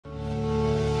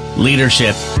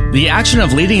Leadership, the action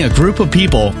of leading a group of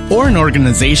people or an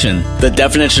organization. The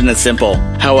definition is simple.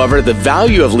 However, the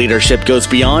value of leadership goes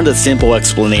beyond a simple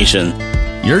explanation.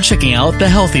 You're checking out The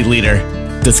Healthy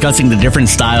Leader, discussing the different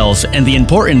styles and the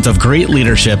importance of great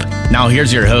leadership. Now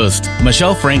here's your host,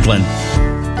 Michelle Franklin.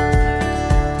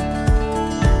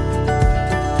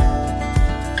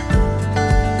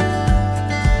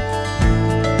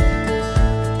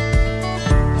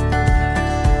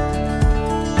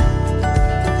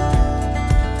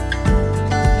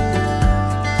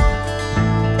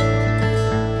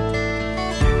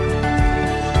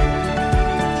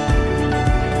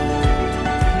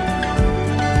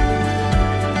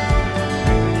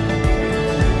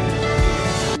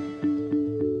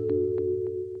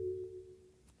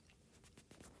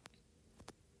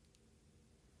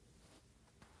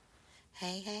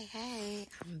 Hey,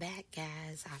 I'm back,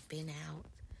 guys. I've been out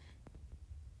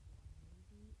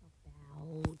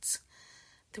about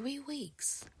 3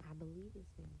 weeks. I believe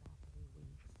it's been about 3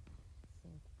 weeks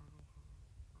since I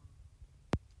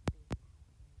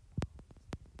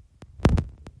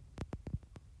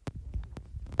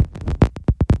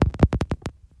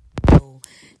have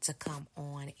to come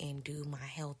on and do my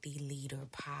Healthy Leader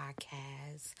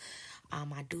podcast.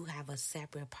 I do have a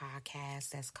separate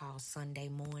podcast that's called Sunday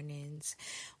Mornings,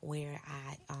 where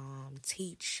I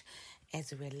teach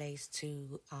as it relates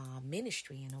to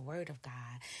ministry and the Word of God.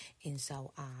 And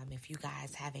so if you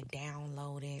guys haven't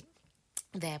downloaded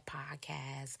that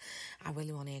podcast, I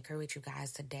really want to encourage you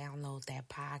guys to download that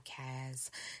podcast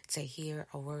to hear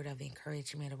a word of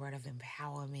encouragement, a word of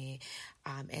empowerment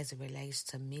as it relates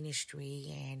to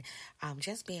ministry and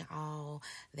just being all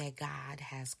that God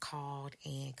has called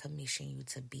and commissioned you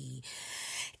to be.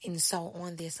 And so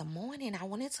on this morning, I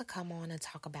wanted to come on and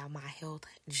talk about my health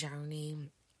journey.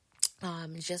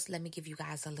 Just let me give you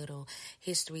guys a little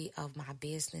history of my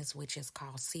business, which is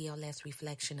called CLS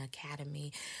Reflection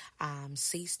Academy.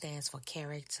 C stands for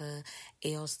character,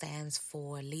 L stands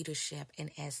for leadership, and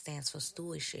S stands for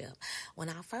stewardship. When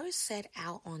I first set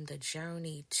out on the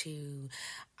journey to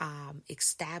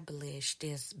establish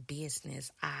this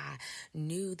business, I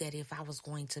knew that if I was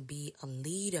going to be a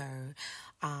leader,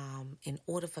 in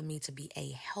order for me to be a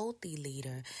healthy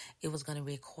leader, it was going to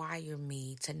require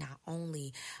me to not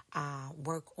only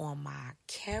work on my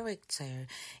character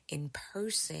in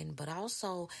person, but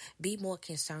also be more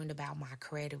concerned about my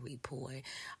credit report.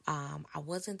 I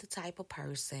wasn't the type of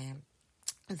person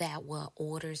that will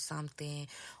order something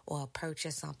or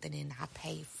purchase something and not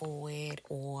pay for it,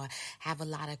 or have a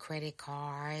lot of credit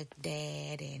card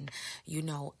debt and,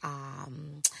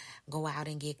 go out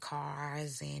and get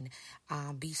cars and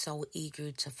be so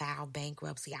eager to file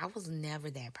bankruptcy. I was never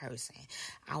that person.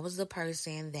 I was the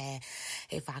person that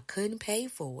if I couldn't pay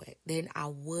for it, then I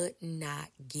would not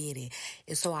get it.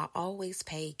 And so I always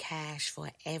paid cash for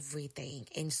everything.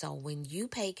 And so when you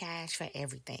pay cash for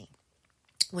everything,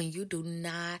 when you do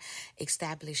not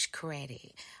establish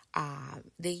credit,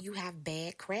 then you have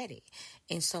bad credit.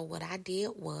 And so what I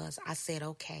did was I said,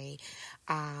 okay,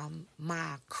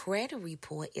 my credit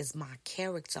report is my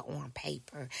character on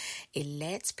paper. It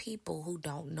lets people who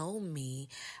don't know me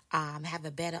have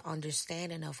a better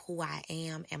understanding of who I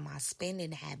am and my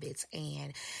spending habits.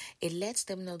 And it lets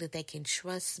them know that they can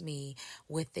trust me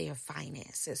with their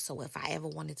finances. So if I ever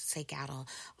wanted to take out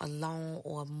a loan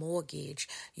or a mortgage,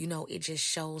 it just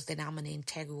shows that I'm an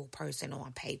integral person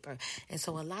on paper. And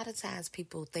so a lot of times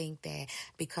people think that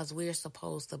because we're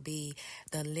supposed to be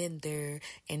the lender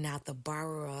and not the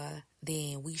borrower,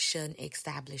 then we shouldn't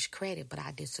establish credit. But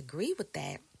I disagree with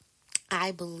that.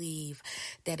 I believe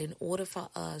that in order for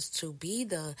us to be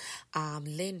the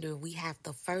lender, we have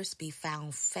to first be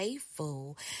found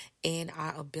faithful in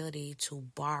our ability to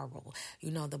borrow.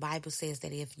 The Bible says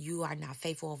that if you are not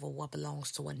faithful over what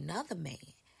belongs to another man,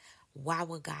 why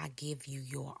would God give you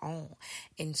your own?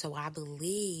 And so I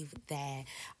believe that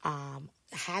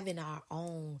having our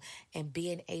own and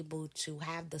being able to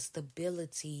have the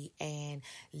stability and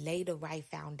lay the right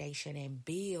foundation and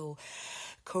build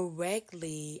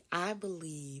correctly, I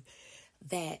believe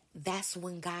that's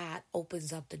when God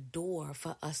opens up the door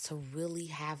for us to really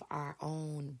have our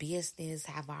own business,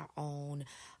 have our own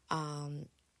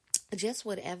just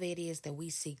whatever it is that we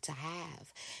seek to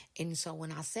have. And so when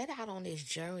I set out on this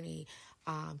journey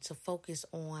to focus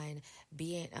on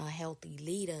being a healthy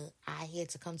leader, I had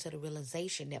to come to the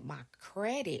realization that my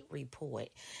credit report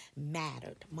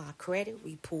mattered. My credit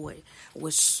report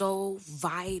was so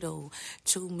vital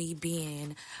to me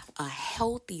being a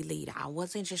healthy leader. I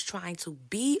wasn't just trying to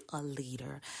be a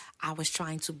leader. I was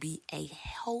trying to be a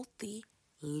healthy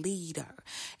leader.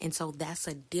 And so that's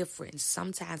a difference.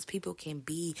 Sometimes people can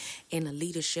be in a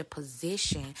leadership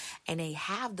position and they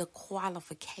have the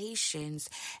qualifications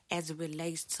as it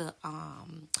relates to,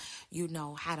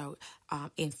 how to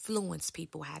influence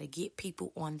people, how to get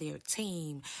people on their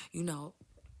team,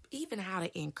 even how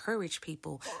to encourage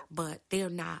people, but they're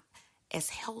not as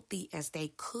healthy as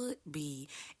they could be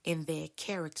in their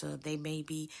character. They may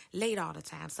be late all the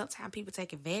time. Sometimes people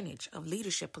take advantage of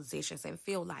leadership positions and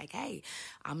feel like, hey,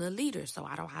 I'm the leader, so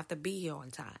I don't have to be here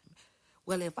on time.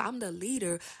 Well, if I'm the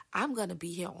leader, I'm going to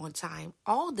be here on time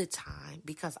all the time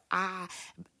because I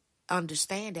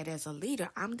understand that as a leader,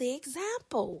 I'm the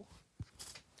example.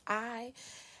 I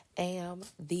am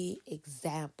the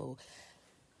example.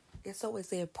 And so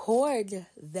it's important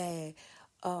that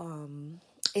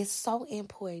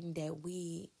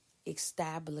we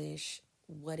establish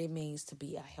what it means to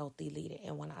be a healthy leader.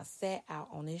 And when I set out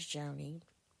on this journey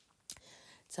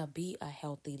to be a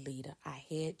healthy leader, I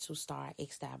had to start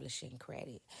establishing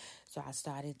credit. So I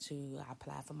started to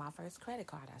apply for my first credit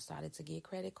card. I started to get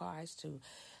credit cards to,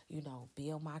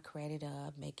 build my credit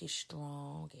up, make it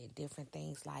strong, and different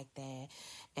things like that.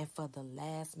 And for the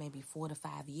last maybe 4 to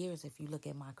 5 years, if you look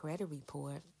at my credit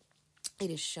report,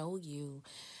 it'll show you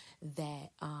that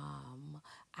I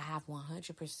have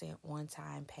 100%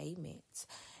 on-time payments.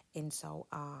 And so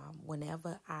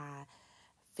whenever I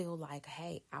feel like,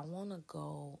 hey, I want to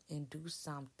go and do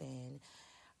something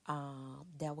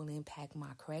that will impact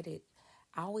my credit,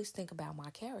 I always think about my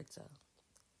character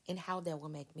and how that will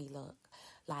make me look.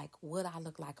 Like, would I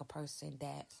look like a person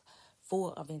that's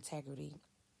full of integrity,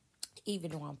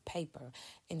 even on paper?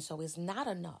 And so it's not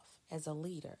enough as a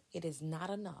leader. It is not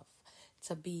enough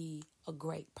to be a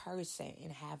great person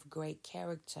and have great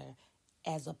character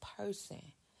as a person.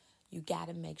 You got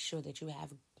to make sure that you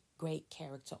have great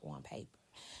character on paper.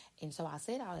 And so I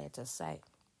said all that to say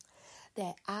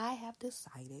that I have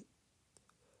decided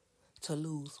to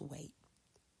lose weight.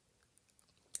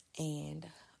 And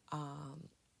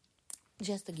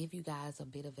just to give you guys a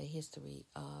bit of a history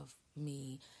of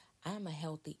me, I'm a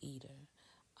healthy eater.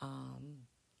 I'm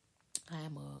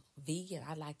a vegan.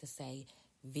 I like to say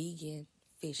vegan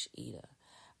fish eater.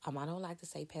 I don't like to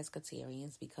say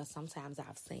pescatarians because sometimes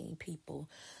I've seen people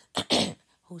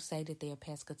who say that they're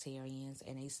pescatarians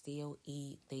and they still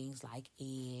eat things like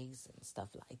eggs and stuff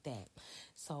like that.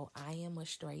 So I am a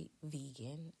straight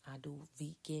vegan. I do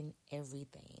vegan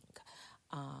everything.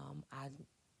 I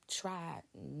try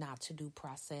not to do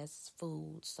processed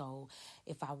food. So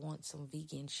if I want some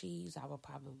vegan cheese, I will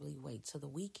probably wait till the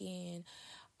weekend,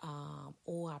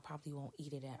 or I probably won't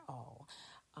eat it at all.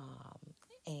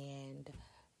 And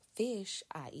fish,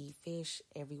 I eat fish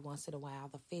every once in a while.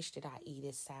 The fish that I eat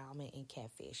is salmon and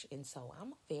catfish. And so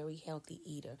I'm a very healthy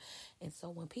eater. And so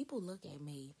when people look at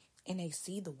me and they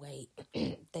see the weight,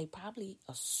 they probably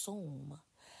assume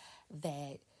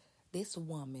that this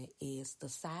woman is the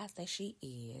size that she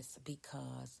is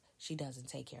because she doesn't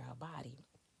take care of her body.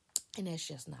 And that's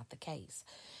just not the case.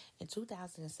 In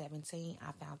 2017,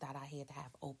 I found out I had to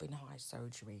have open heart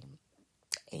surgery.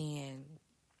 And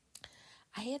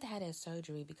I had to have that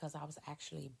surgery because I was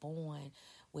actually born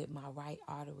with my right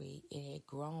artery. It had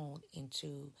grown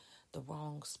into the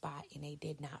wrong spot and they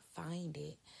did not find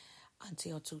it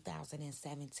until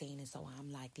 2017. And so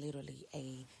I'm like literally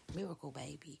a miracle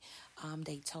baby.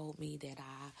 They told me that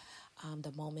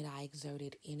the moment I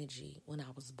exerted energy when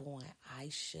I was born, I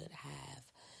should have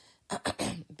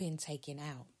been taken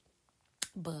out.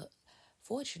 But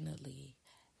fortunately,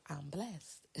 I'm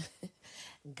blessed.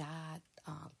 God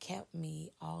kept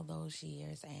me all those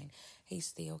years and he's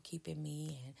still keeping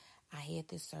me. And I had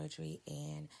this surgery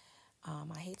and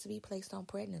I had to be placed on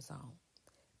prednisone.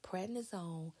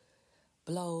 Prednisone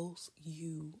blows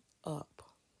you up.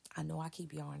 I know I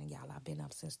keep yarning, y'all. I've been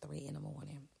up since 3 a.m.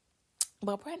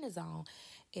 But prednisone,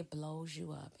 it blows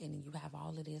you up and you have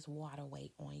all of this water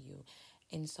weight on you.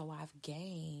 And so I've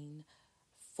gained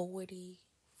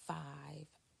 45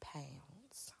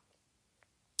 pounds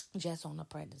just on the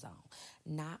prednisone.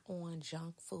 Not on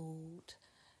junk food,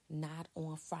 not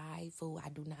on fried food. I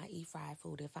do not eat fried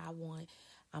food. If I want,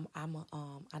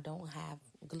 I don't have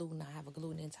gluten. I have a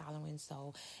gluten intolerance.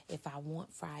 So if I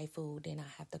want fried food, then I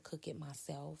have to cook it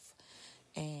myself.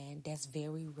 And that's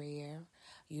very rare.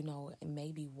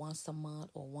 Maybe once a month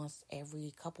or once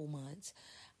every couple months,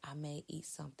 I may eat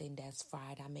something that's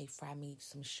fried. I may fry me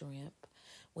some shrimp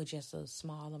with just a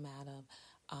small amount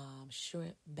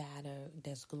shrimp batter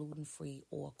that's gluten-free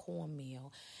or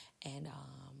cornmeal and,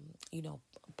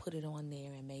 put it on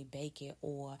there and may bake it.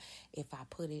 Or if I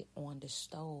put it on the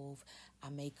stove, I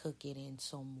may cook it in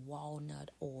some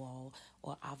walnut oil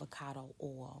or avocado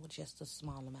oil, just a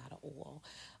small amount of oil.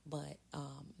 But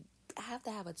I have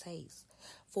to have a taste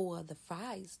for the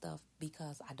fried stuff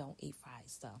because I don't eat fried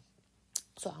stuff.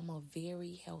 So I'm a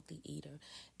very healthy eater.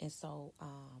 And so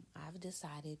I've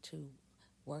decided to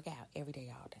work out every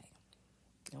day, all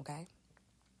day. Okay?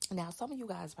 Now, some of you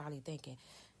guys probably thinking,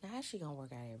 now how's she going to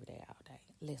work out every day, all day?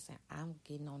 Listen, I'm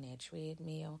getting on that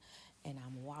treadmill and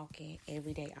I'm walking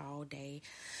every day, all day.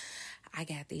 I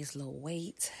got these little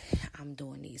weights. I'm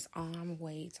doing these arm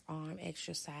weights, arm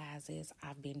exercises.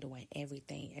 I've been doing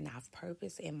everything. And I've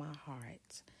purpose in my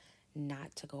heart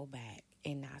not to go back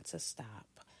and not to stop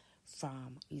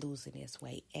from losing this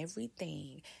weight.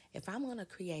 Everything. If I'm going to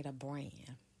create a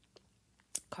brand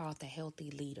called The Healthy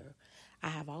Leader, I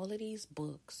have all of these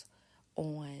books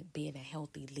on being a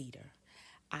healthy leader.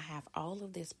 I have all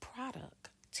of this product,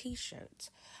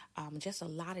 t-shirts, just a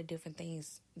lot of different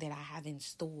things that I have in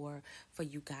store for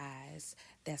you guys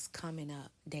that's coming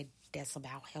up that's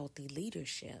about healthy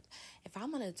leadership. If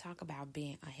I'm going to talk about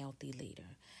being a healthy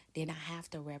leader, then I have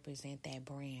to represent that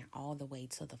brand all the way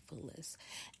to the fullest.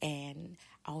 And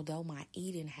although my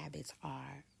eating habits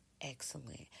are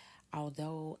excellent,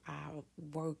 although I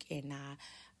work and I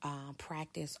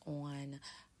practice on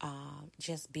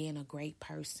just being a great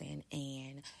person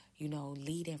and,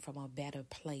 leading from a better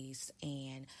place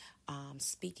and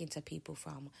speaking to people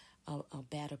from a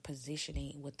better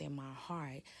positioning within my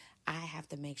heart, I have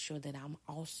to make sure that I'm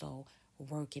also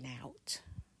working out.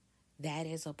 That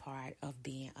is a part of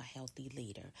being a healthy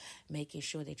leader, making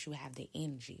sure that you have the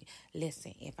energy.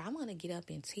 Listen, if I'm going to get up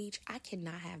and teach, I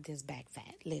cannot have this back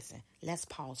fat. Listen, let's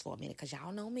pause for a minute because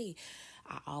y'all know me.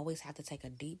 I always have to take a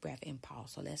deep breath and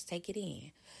pause. So let's take it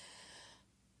in.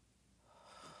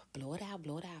 Blow it out,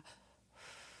 blow it out.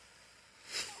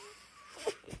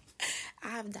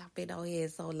 I've not been on here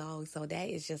so long, so that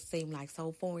is just seemed like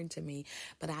so foreign to me.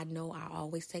 But I know I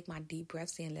always take my deep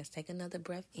breaths in. Let's take another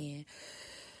breath in.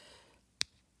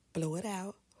 Blow it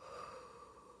out.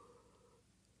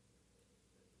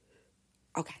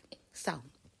 Okay, so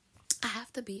I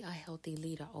have to be a healthy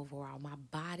leader overall. My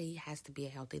body has to be a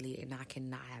healthy leader, and I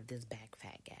cannot have this back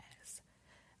fat, guys.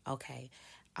 Okay?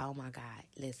 Oh, my God.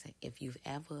 Listen, if you've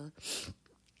ever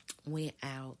went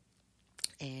out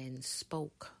and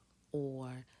spoke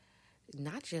or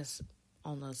not just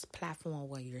on a platform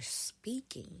where you're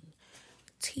speaking,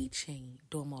 teaching,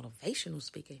 doing motivational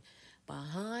speaking, but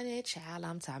honey, child,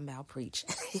 I'm talking about preaching.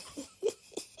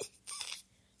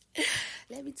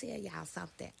 Let me tell y'all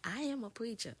something. I am a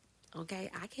preacher,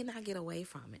 okay? I cannot get away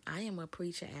from it. I am a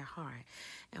preacher at heart.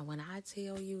 And when I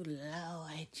tell you,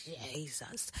 Lord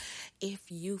Jesus,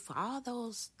 for all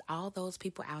those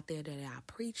people out there that are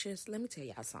preachers, let me tell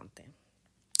y'all something.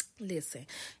 Listen,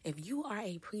 if you are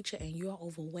a preacher and you're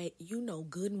overweight, you know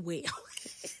good and well.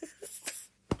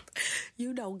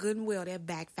 You know good and well that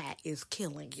back fat is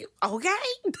killing you, okay?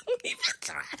 Don't even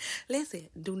try. Listen,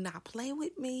 do not play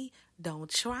with me. Don't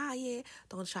try it.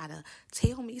 Don't try to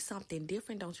tell me something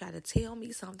different. Don't try to tell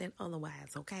me something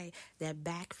otherwise, okay? That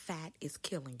back fat is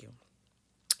killing you.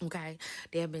 Okay,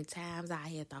 there have been times I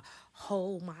had to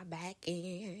hold my back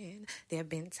in. There have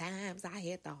been times I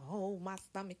had to hold my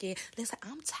stomach in. Listen,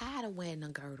 I'm tired of wearing a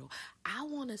girdle. I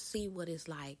want to see what it's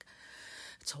like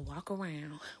to walk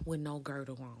around with no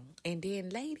girdle on. And then,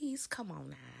 ladies, come on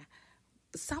now.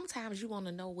 Sometimes you want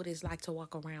to know what it's like to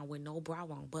walk around with no bra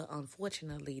on, but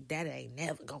unfortunately, that ain't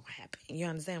never gonna happen. You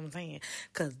understand what I'm saying?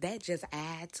 Because that just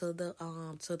adds to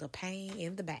the pain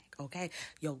in the back. Okay,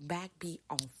 your back be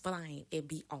on flame, it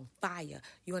be on fire.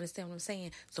 You understand what I'm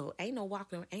saying? So ain't no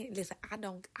walking around. Listen, I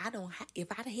don't. If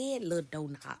I had little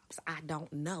doorknobs, I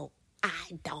don't know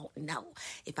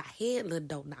if I had little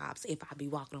doorknobs if I be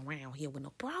walking around here with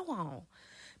no bra on,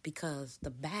 because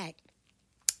the back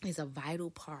is a vital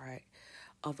part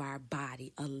of our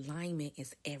body. Alignment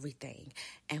is everything.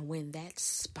 And when that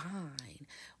spine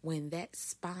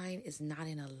is not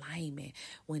in alignment,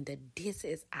 when the disc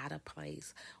is out of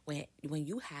place, when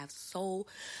you have so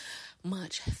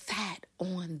much fat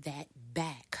on that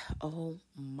back, oh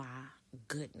my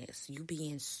goodness, you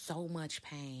be in so much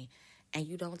pain. And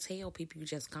you don't tell people, you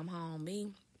just come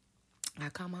home. I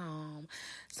come home.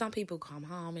 Some people come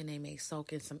home and they may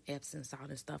soak in some Epsom salt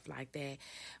and stuff like that.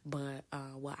 But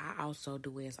what I also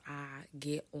do is I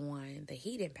get on the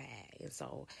heating pad. And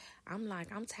so I'm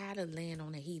tired of laying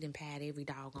on the heating pad every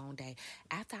doggone day.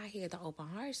 After I had the open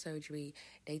heart surgery,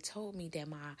 they told me that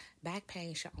my back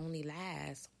pain should only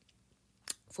last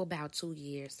for about 2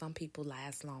 years. Some people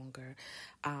last longer.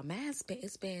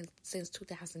 It's been since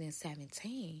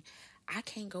 2017. I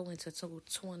can't go into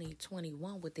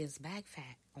 2021 with this back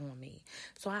fat on me.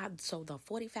 So the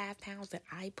 45 pounds that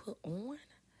I put on,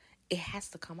 it has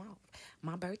to come off.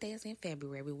 My birthday is in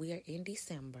February. We are in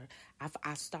December.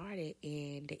 I started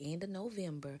in the end of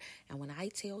November. And when I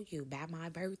tell you by my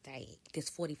birthday, this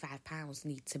 45 pounds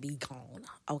need to be gone.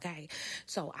 Okay?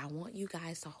 So I want you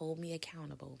guys to hold me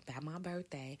accountable. By my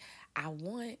birthday, I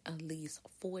want at least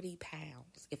 40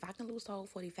 pounds. If I can lose the whole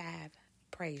 45,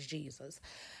 praise Jesus.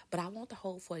 But I want the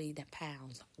whole 40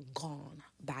 pounds gone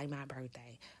by my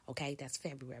birthday. Okay, that's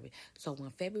February. So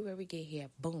when February get here,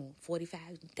 boom, 45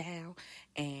 down.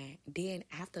 And then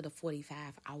after the 45,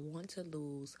 I want to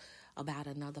lose about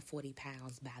another 40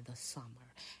 pounds by the summer.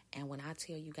 And when I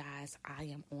tell you guys, I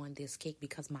am on this kick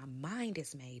because my mind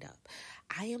is made up.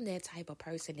 I am that type of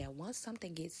person that once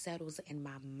something gets settled in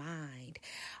my mind,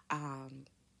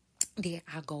 then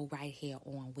I go right here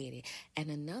on with it. And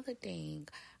another thing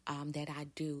that I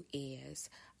do is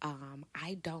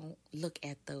I don't look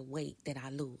at the weight that I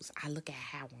lose. I look at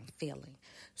how I'm feeling.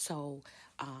 So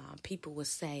people will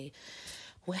say,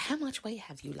 well, how much weight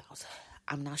have you lost?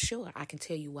 I'm not sure. I can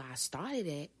tell you where I started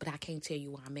at, but I can't tell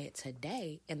you where I'm at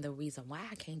today. And the reason why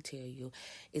I can't tell you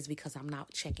is because I'm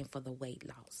not checking for the weight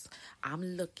loss. I'm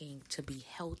looking to be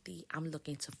healthy. I'm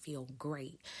looking to feel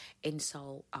great. And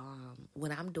so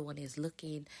what I'm doing is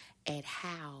looking at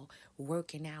how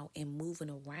working out and moving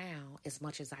around as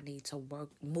much as I need to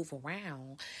move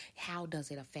around, how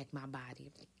does it affect my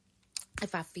body?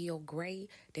 If I feel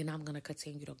great, then I'm going to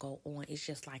continue to go on. It's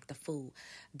just like the food.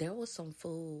 There was some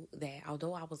food that,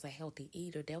 although I was a healthy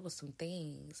eater, there was some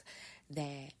things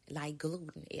that, like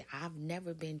gluten. I've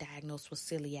never been diagnosed with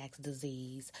celiac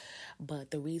disease, but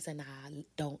the reason I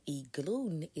don't eat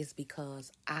gluten is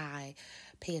because I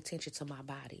pay attention to my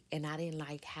body. And I didn't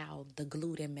like how the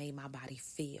gluten made my body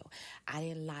feel. I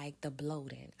didn't like the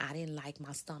bloating. I didn't like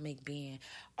my stomach being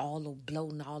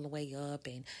bloating all the way up.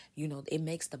 And, it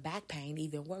makes the back pain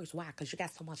even worse. Why? Because you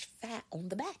got so much fat on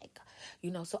the back.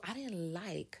 So I didn't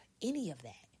like any of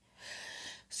that.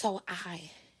 So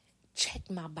I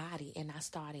checked my body and I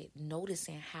started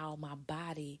noticing how my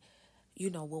body,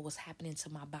 what was happening to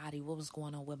my body, what was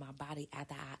going on with my body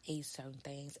after I ate certain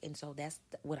things. And so that's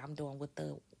what I'm doing with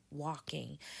the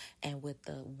walking and with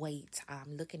the weight.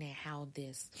 I'm looking at how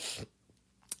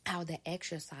the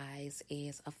exercise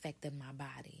is affecting my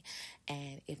body.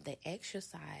 And if the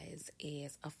exercise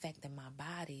is affecting my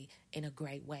body in a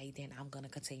great way, then I'm going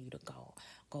to continue to go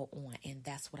on. And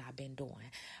that's what I've been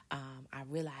doing. I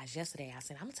realized yesterday, I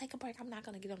said, I'm going to take a break. I'm not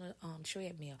going to get on a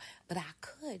treadmill. But I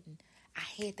couldn't.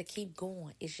 I had to keep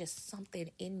going. It's just something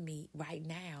in me right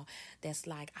now that's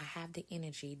like, I have the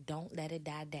energy. Don't let it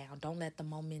die down. Don't let the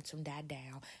momentum die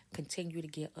down. Continue to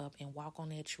get up and walk on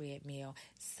that treadmill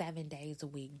 7 days a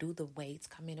week. Do the weights.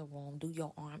 Come in the room. Do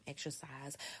your arm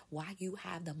exercise. While you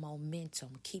have the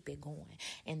momentum, keep it going.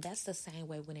 And that's the same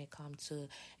way when it comes to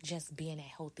just being a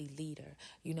healthy leader.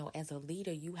 As a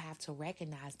leader, you have to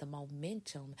recognize the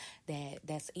momentum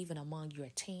that's even among your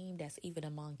team, that's even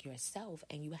among yourself,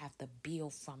 and you have to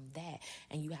build from that,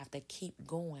 and you have to keep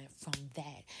going from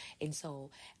that. And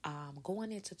so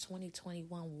going into 2021,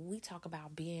 when we talk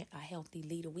about being a healthy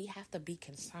leader, we have to be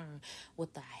concerned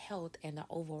with the health and the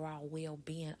overall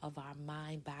well-being of our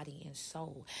mind, body, and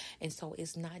soul. And so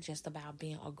it's not just about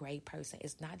being a great person.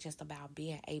 It's not just about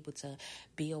being able to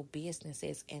build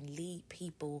businesses and lead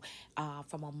people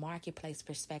from a marketplace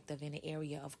perspective in the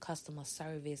area of customer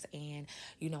service and,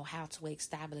 how to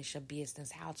establish a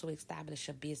business, how to establish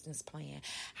a business plan,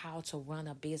 how to run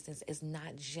a business. Is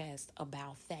not just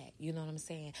about that. You know what I'm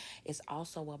saying? It's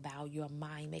also about your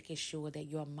mind, making sure that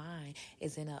your mind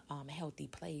is in a healthy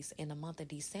place. In the month of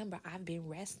December, I've been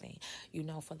resting.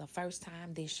 For the first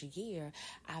time this year,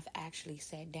 I've actually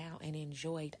sat down and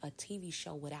enjoyed a TV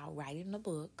show without writing a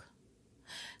book,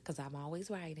 because I'm always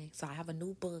writing. So I have a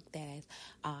new book that is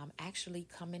actually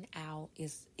coming out.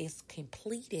 Is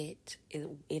completed.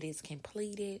 It is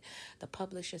completed. The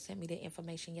publisher sent me the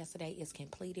information yesterday. It's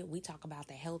completed. We talk about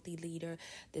the healthy leader.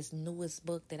 This newest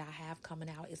book that I have coming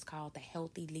out is called The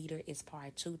Healthy Leader. It's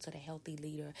part 2 to The Healthy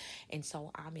Leader. And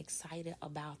so I'm excited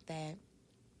about that.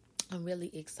 I'm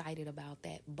really excited about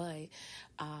that. But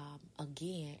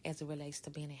again, as it relates to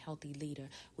being a healthy leader,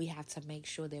 we have to make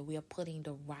sure that we are putting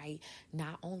the right,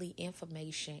 not only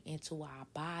information into our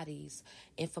bodies,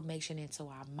 information into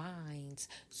our minds,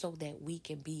 so that we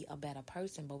can be a better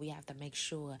person. But we have to make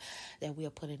sure that we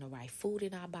are putting the right food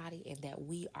in our body and that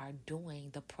we are doing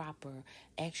the proper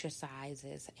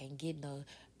exercises and getting the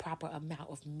proper amount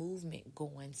of movement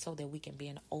going so that we can be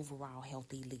an overall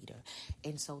healthy leader.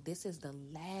 And so this is the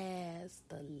last.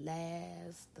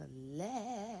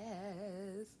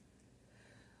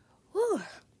 Whew.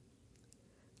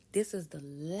 This is the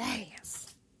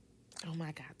last. Oh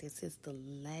my God, this is the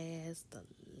last.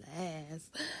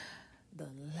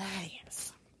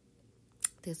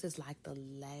 This is like the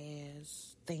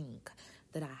last thing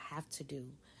that I have to do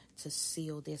to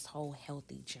seal this whole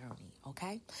healthy journey,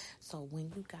 okay? So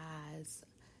when you guys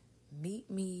meet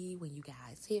me, when you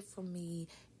guys hear from me,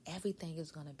 everything is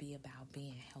going to be about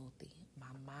being healthy.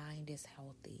 My mind is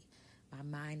healthy. My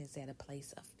mind is at a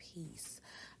place of peace.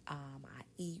 I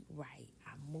eat right.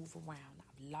 I move around.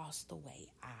 I've lost the weight.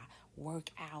 I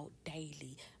work out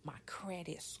daily. My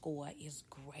credit score is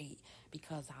great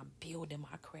because I'm building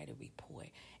my credit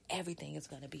report. Everything is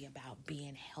going to be about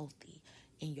being healthy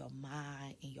in your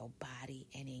mind, in your body,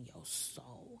 and in your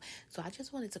soul. So I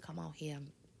just wanted to come out here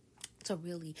to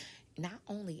really not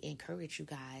only encourage you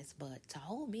guys, but to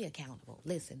hold me accountable.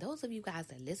 Listen, those of you guys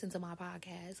that listen to my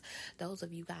podcast, those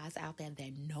of you guys out there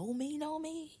that know me,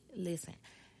 listen,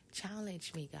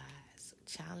 challenge me, guys.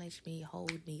 Challenge me,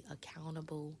 hold me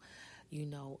accountable,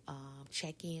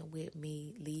 check in with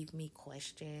me, leave me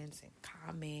questions and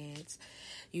comments,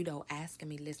 asking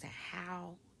me, listen,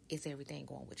 how is everything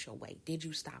going with your weight? Did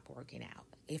you stop working out?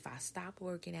 If I stop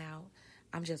working out,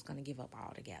 I'm just going to give up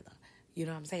altogether. You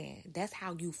know what I'm saying? That's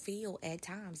how you feel at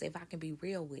times, if I can be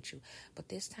real with you. But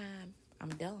this time, I'm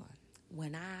done.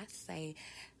 When I say,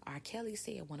 R. Kelly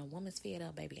said, when a woman's fed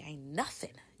up, baby, ain't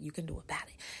nothing you can do about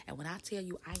it. And when I tell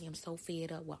you I am so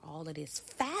fed up with all of this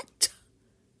fat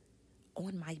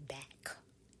on my back,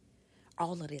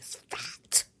 all of this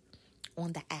fat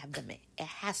on the abdomen, it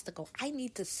has to go. I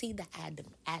need to see the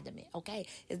abdomen, okay?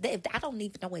 I don't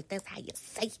even know if that's how you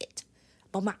say it.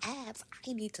 But my abs,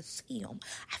 I need to see them.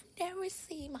 I've never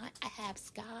seen my abs,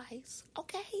 guys.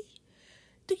 Okay?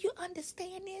 Do you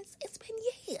understand this? It's been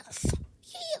years.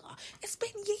 Yeah, it's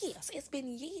been years. It's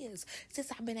been years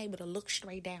since I've been able to look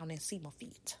straight down and see my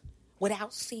feet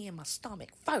without seeing my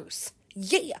stomach first.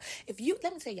 Yeah. Let me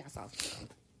tell y'all something.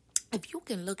 If you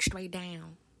can look straight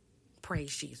down,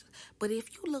 praise Jesus. But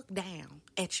if you look down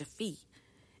at your feet,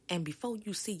 and before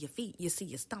you see your feet, you see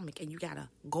your stomach, and you got to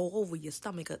go over your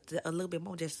stomach a little bit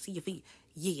more just to see your feet.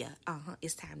 Yeah,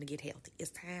 it's time to get healthy. It's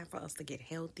time for us to get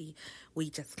healthy. We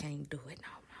just can't do it no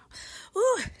more.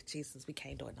 Ooh, Jesus, we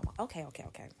can't do it no more. Okay.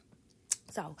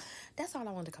 So that's all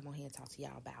I wanted to come on here and talk to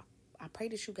y'all about. I pray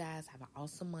that you guys have an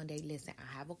awesome Monday. Listen,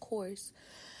 I have a course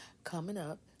coming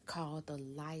up called the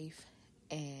Life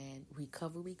and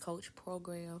Recovery Coach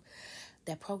Program.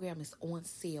 That program is on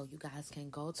sale. You guys can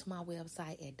go to my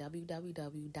website at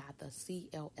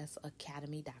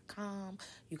www.theclsacademy.com.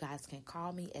 You guys can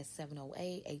call me at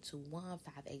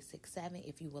 708-821-5867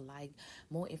 if you would like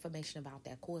more information about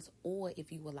that course, or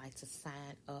if you would like to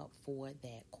sign up for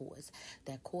that course.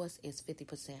 That course is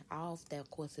 50% off. That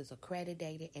course is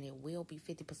accredited, and it will be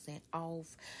 50%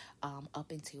 off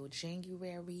up until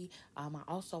January. I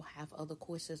also have other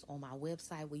courses on my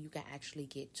website where you can actually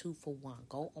get 2 for 1.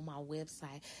 Go on my website.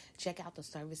 Check out the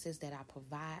services that I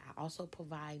provide. I also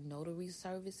provide notary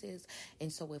services.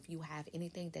 And so if you have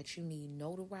anything that you need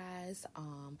notarized,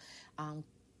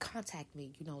 contact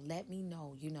me, let me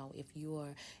know, if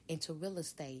you're into real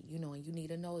estate, and you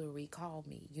need a notary, call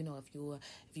me. If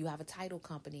you have a title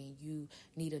company and you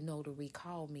need a notary,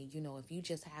 call me. If you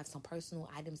just have some personal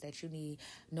items that you need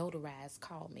notarized,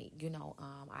 call me.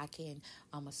 I can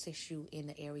assist you in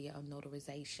the area of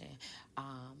notarization.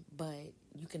 But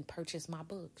you can purchase my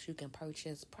books. You can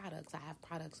purchase products. I have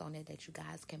products on there that you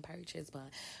guys can purchase.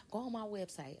 But go on my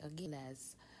website, again,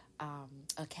 as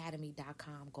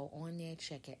academy.com. Go on there,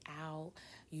 check it out.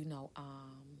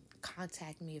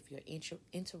 Contact me if you're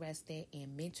interested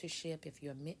in mentorship, if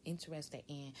you're interested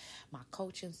in my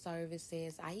coaching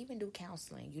services. I even do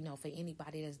counseling, for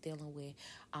anybody that's dealing with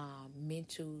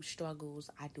mental struggles.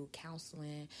 I do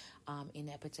counseling in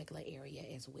that particular area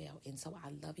as well. And so I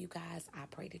love you guys. I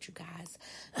pray that you guys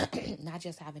not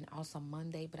just have an awesome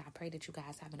Monday, but I pray that you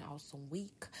guys have an awesome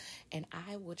week. And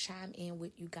I will chime in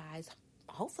with you guys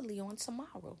hopefully on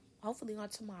tomorrow. I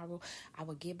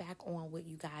will get back on with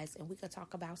you guys and we could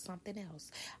talk about something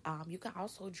else. You can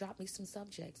also drop me some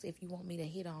subjects if you want me to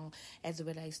hit on as it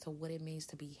relates to what it means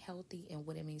to be healthy and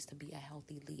what it means to be a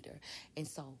healthy leader. And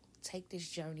so take this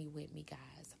journey with me,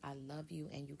 guys. I love you,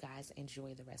 and you guys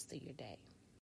enjoy the rest of your day.